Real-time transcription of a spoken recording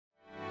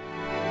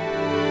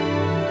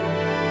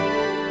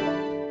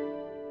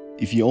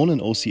If you own an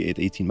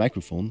OC818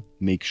 microphone,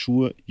 make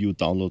sure you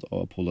download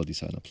our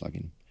PolarDesigner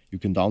plugin. You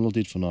can download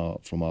it from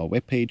our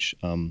webpage,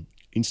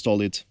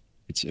 install it.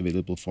 It's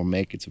available for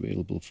Mac, it's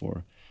available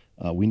for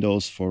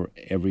Windows, for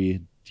every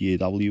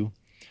DAW.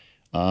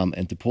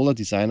 And the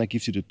PolarDesigner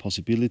gives you the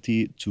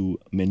possibility to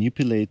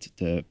manipulate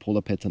the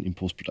polar pattern in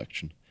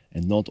post-production.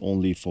 And not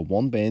only for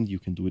one band, you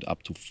can do it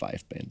up to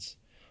 5 bands.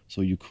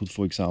 So you could,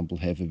 for example,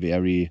 have a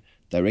very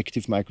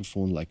directive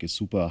microphone like a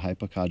super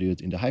hypercardioid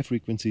in the high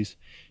frequencies.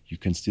 You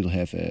can still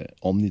have a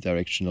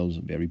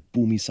omnidirectional, very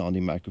boomy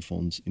sounding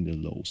microphones in the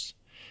lows.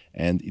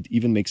 And it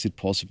even makes it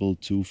possible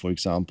to, for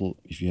example,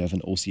 if you have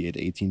an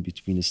OC818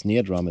 between a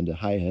snare drum and a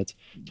hi-hat,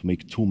 to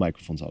make 2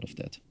 microphones out of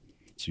that.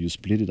 So you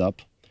split it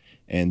up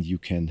and you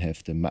can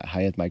have the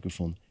hi-hat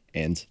microphone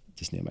and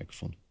the snare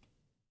microphone.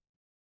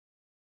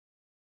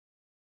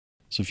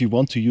 So if you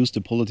want to use the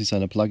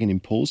PolarDesigner plugin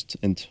in post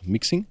and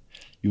mixing,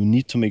 you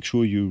need to make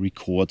sure you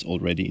record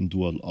already in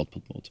dual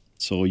output mode.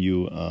 So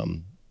you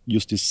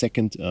use this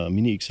second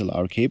mini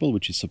XLR cable,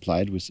 which is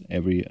supplied with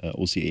every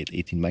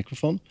OC818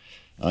 microphone.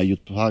 You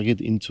plug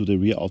it into the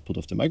rear output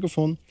of the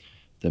microphone.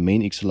 The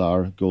main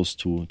XLR goes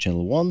to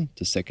channel 1,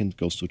 the second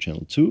goes to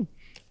channel 2.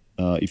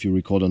 If you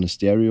record on a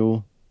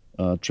stereo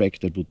track,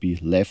 that would be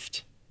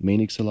left main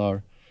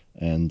XLR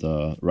and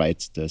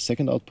right the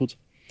second output.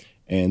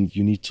 And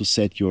you need to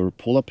set your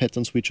polar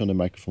pattern switch on the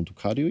microphone to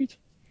cardioid,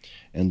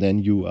 and then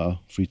you are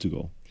free to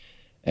go.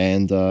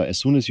 And as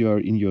soon as you are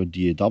in your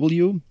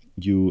DAW,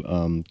 you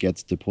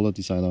get the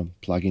PolarDesigner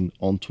plugin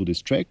onto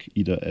this track,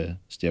 either a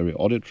stereo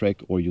audio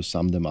track, or you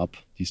sum them up,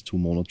 these 2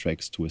 mono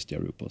tracks, to a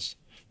stereo bus.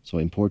 So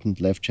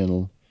important left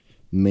channel,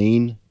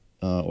 main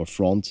or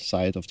front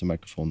side of the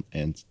microphone,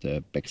 and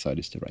the back side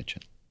is the right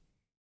channel.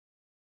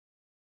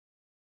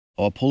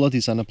 Our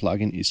PolarDesigner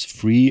plugin is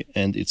free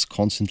and it's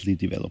constantly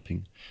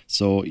developing.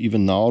 So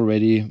even now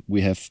already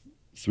we have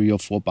 3 or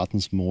 4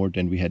 buttons more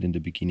than we had in the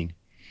beginning.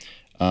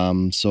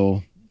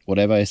 So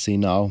whatever I say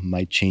now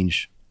might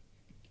change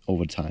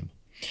over time.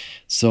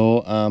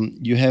 So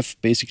you have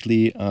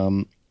basically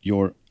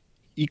your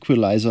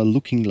equalizer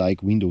looking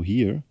like window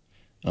here,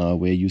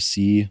 where you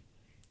see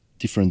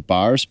different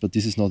bars, but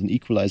this is not an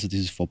equalizer, this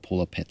is for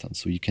polar pattern.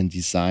 So you can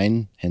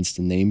design, hence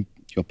the name,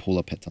 your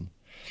polar pattern.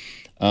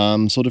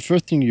 So the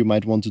first thing you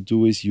might want to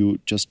do is you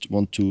just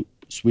want to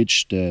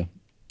switch the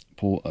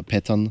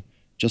pattern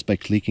just by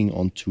clicking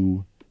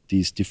onto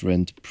these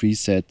different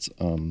preset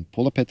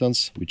polar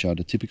patterns, which are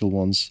the typical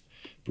ones: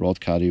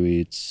 broad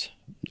cardioid,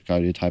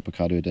 cardioid,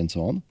 hypercardioid, and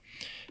so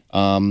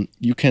on.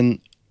 You can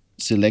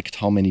select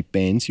how many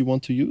bands you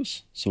want to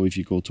use. So if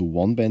you go to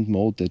 1 band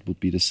mode, that would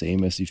be the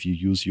same as if you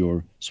use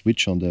your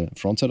switch on the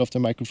front side of the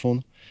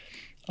microphone.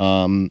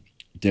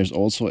 There's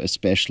also a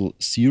special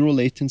 0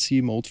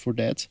 latency mode for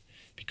that,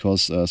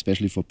 because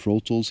especially for Pro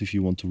Tools, if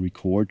you want to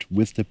record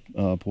with the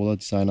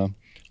PolarDesigner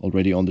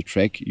already on the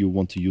track, you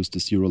want to use the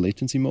 0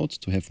 latency mode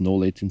to have no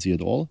latency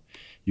at all.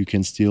 You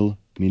can still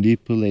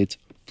manipulate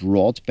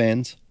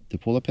broadband the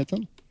polar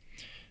pattern.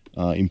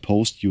 In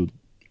post, you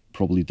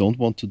probably don't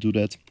want to do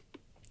that.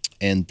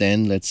 And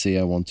then let's say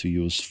I want to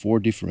use 4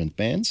 different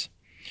bands.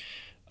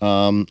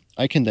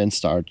 I can then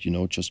start,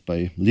 just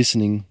by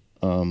listening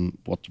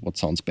what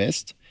sounds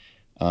best.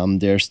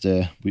 There's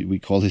we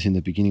call it in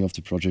the beginning of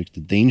the project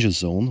the danger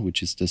zone,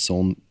 which is the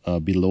zone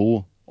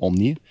below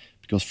Omni,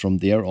 because from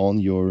there on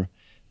your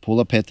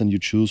polar pattern you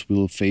choose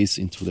will face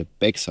into the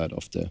backside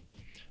of the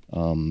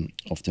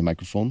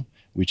microphone,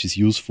 which is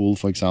useful,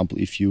 for example,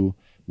 if you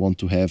want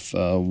to have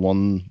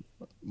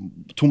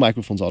 2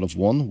 microphones out of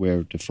 1,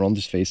 where the front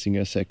is facing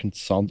a certain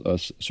sound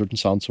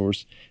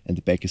source and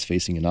the back is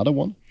facing another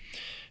one.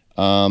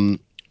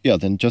 Yeah,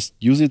 then just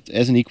use it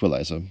as an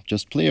equalizer.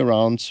 Just play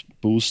around,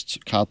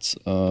 boost, cut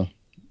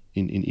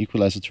in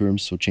equalizer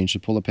terms, so change the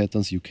polar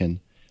patterns. You can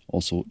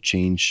also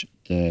change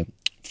the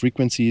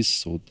frequencies,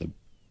 so the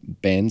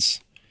bands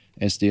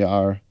as they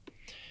are.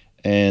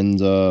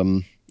 And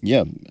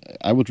yeah,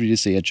 I would really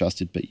say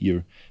adjust it by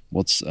ear.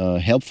 What's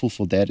helpful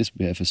for that is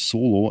we have a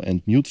solo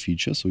and mute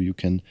feature, so you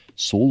can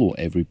solo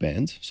every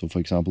band. So for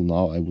example,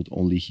 now I would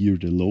only hear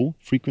the low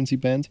frequency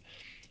band,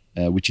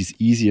 which is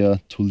easier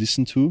to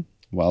listen to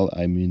while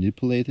I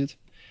manipulate it.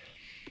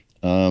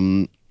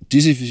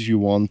 This is if you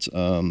want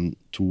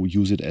to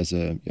use it as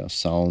a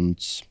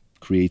sound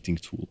creating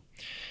tool.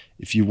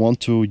 If you want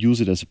to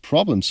use it as a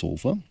problem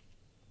solver,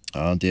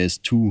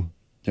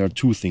 there are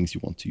 2 things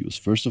you want to use.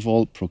 First of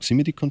all,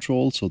 proximity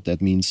control. So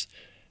that means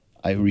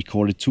I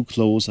recorded too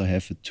close, I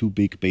have a too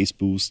big bass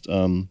boost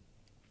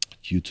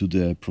due to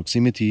the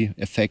proximity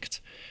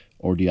effect.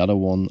 Or the other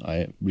one,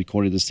 I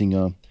recorded a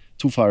singer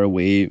too far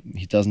away,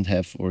 he doesn't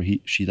have, or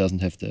she doesn't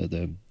have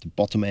the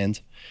bottom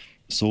end.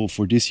 So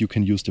for this you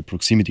can use the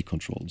proximity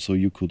control. So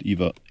you could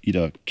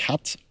either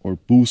cut or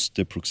boost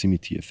the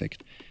proximity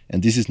effect.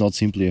 And this is not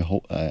simply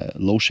a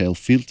low shell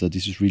filter,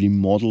 this is really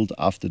modeled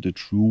after the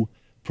true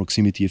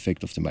proximity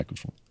effect of the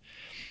microphone.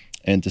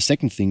 And the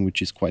second thing,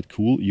 which is quite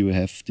cool, you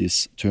have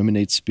this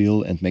terminate,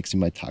 spill and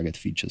maximize target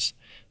features.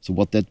 So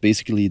what that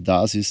basically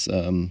does is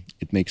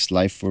it makes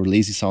life for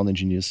lazy sound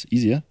engineers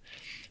easier,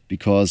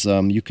 because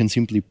you can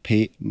simply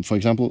pay, for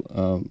example,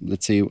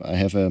 let's say I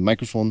have a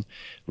microphone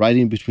right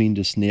in between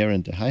the snare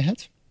and the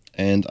hi-hat,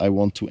 and I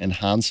want to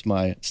enhance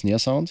my snare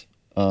sound.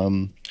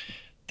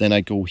 Then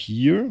I go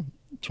here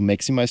to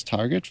maximize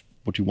target.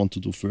 What you want to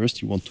do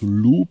first, you want to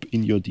loop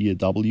in your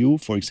DAW,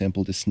 for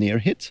example, the snare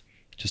hit,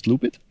 just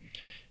loop it.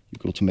 You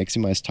go to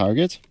maximize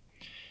target,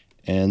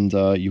 and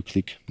you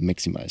click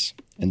maximize.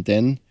 And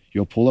then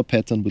your polar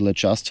pattern will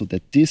adjust so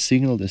that this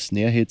signal, the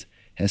snare hit,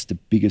 has the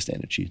biggest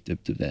energy,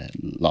 the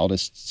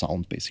loudest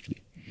sound basically.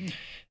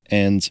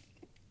 And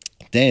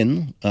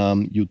then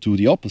you do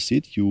the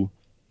opposite. You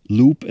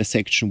loop a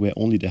section where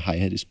only the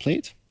hi-hat is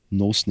played,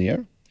 no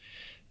snare.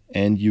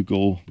 And you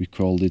go, we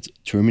called it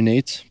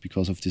terminate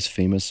because of this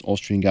famous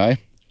Austrian guy,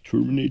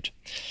 terminate.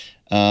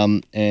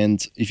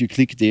 And if you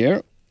click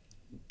there,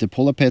 the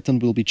polar pattern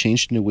will be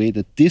changed in a way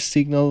that this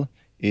signal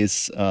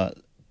is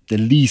the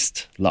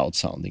least loud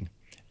sounding.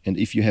 And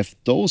if you have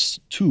those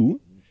two,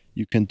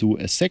 you can do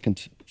a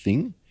second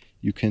thing.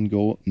 You can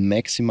go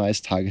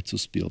maximize target to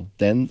spill.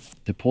 Then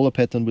the polar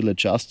pattern will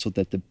adjust so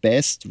that the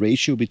best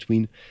ratio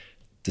between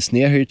the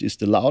snare hit is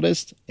the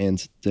loudest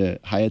and the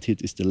hi-hat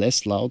hit is the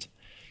less loud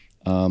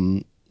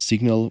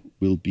signal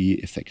will be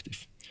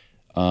effective.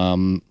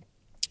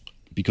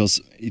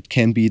 Because it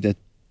can be that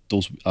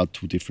those are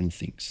two different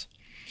things.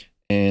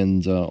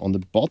 And on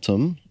the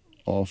bottom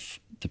of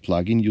the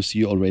plugin, you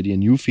see already a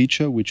new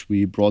feature which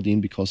we brought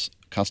in because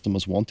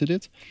customers wanted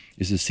it,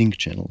 is a sync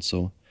channel.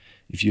 So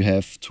if you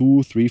have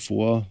 2, 3,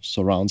 4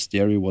 surround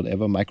stereo,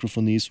 whatever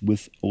microphonies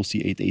with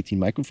OC818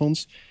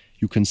 microphones,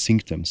 you can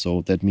sync them.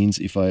 So that means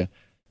if I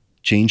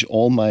change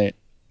all my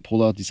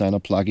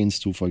PolarDesigner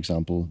plugins to, for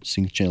example,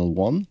 sync channel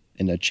 1,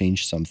 and I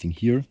change something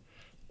here,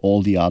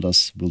 all the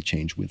others will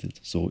change with it.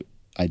 So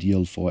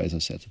ideal for, as I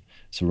said,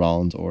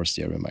 surround or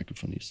stereo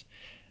microphonies.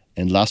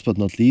 And last but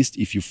not least,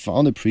 if you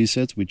found a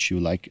preset which you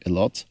like a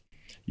lot,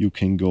 you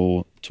can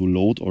go to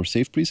load or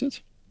save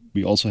preset.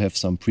 We also have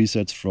some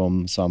presets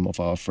from some of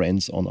our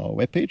friends on our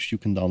webpage. You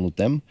can download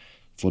them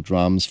for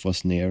drums, for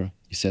snare,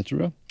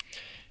 etc.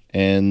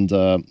 And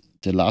the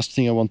last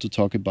thing I want to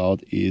talk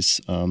about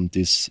is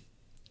this,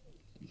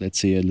 let's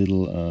say, a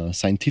little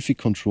scientific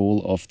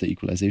control of the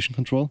equalization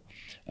control.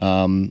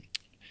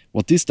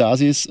 What this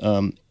does is,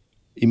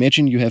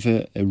 imagine you have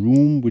a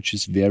room which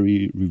is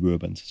very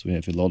reverberant. So you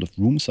have a lot of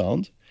room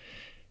sound.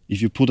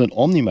 If you put an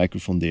Omni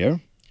microphone there,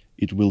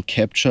 it will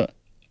capture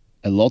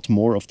a lot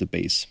more of the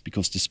bass,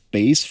 because this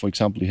bass, for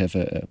example, you have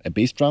a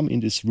bass drum in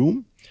this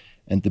room,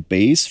 and the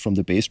bass from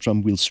the bass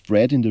drum will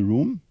spread in the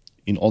room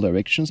in all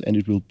directions, and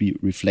it will be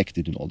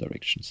reflected in all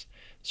directions.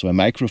 So a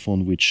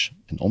microphone,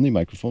 an Omni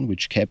microphone,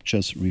 which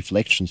captures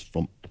reflections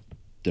from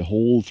the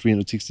whole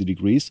 360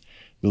 degrees,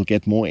 will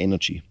get more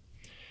energy.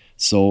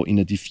 So in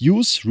a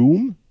diffuse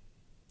room,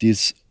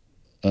 this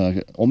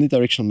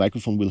omnidirectional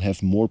microphone will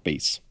have more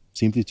bass,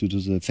 simply due to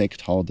the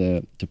effect how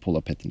the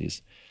polar pattern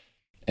is.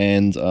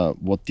 And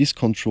what this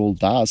control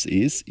does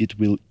is it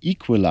will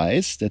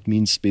equalize, that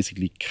means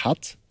basically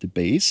cut the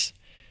bass,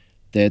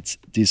 that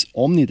this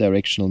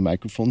omnidirectional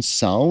microphone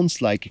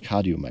sounds like a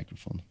cardio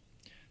microphone.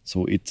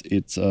 So it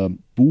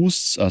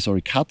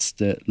cuts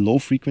the low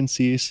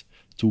frequencies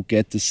to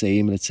get the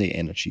same, let's say,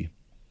 energy.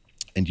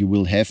 And you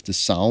will have the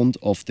sound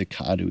of the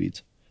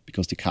cardioid,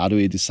 because the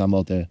cardioid is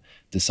somehow the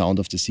sound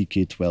of the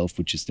CK12,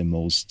 which is the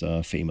most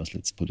famous,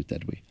 let's put it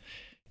that way.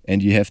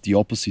 And you have the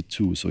opposite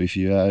too. So if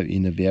you are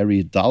in a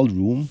very dull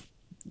room,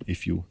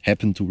 if you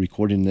happen to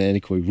record in an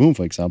anechoic room,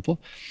 for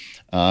example,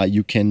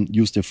 you can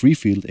use the free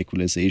field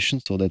equalization.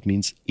 So that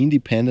means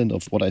independent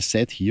of what I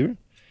said here,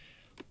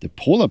 the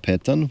polar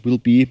pattern will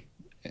be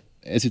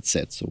as it's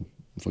set. So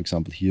for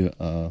example here,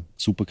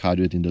 super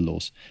cardioid in the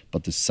lows,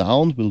 but the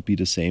sound will be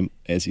the same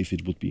as if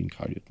it would be in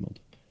cardioid mode.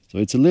 So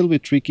it's a little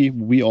bit tricky.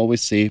 We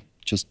always say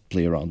just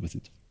play around with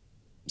it.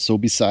 So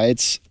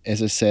besides,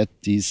 as I said,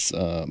 these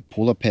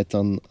polar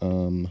pattern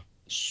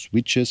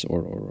switches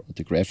or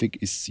the graphic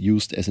is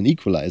used as an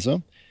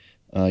equalizer,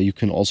 you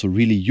can also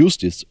really use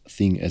this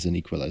thing as an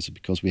equalizer,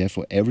 because we have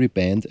for every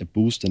band a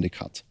boost and a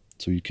cut.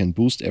 So you can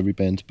boost every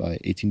band by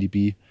 18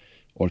 dB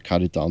or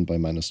cut it down by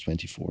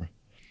 -24.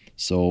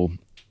 So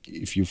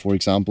if you, for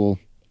example,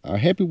 are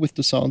happy with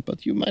the sound,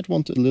 but you might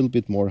want a little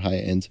bit more high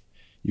end,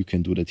 you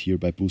can do that here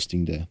by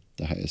boosting the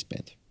highest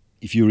band.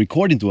 If you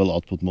record in dual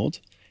output mode,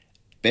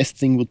 best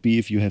thing would be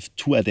if you have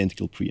two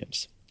identical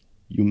preamps.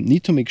 You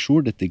need to make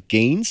sure that the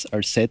gains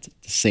are set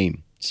the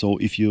same. So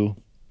if you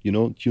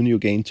tune your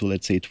gain to,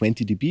 let's say,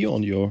 20 dB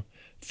on your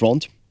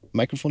front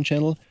microphone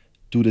channel,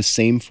 do the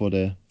same for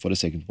the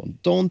second one.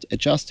 Don't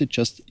adjust it,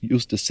 just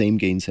use the same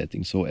gain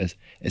setting. So as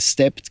a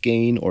stepped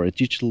gain or a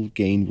digital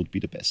gain would be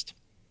the best.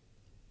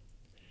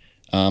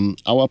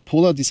 Our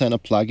PolarDesigner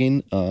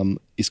plugin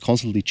is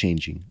constantly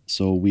changing.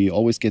 So we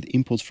always get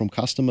inputs from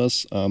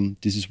customers.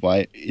 This is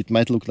why it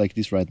might look like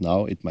this right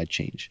now. It might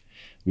change.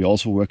 We're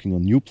also working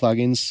on new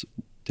plugins.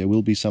 There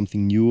will be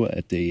something new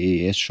at the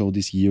AAS show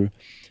this year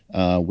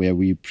where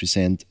we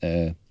present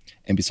a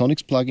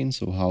ambisonics plugin.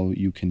 So how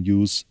you can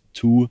use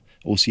two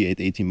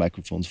OC818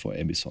 microphones for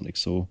ambisonics.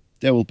 So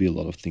there will be a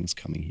lot of things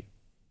coming here.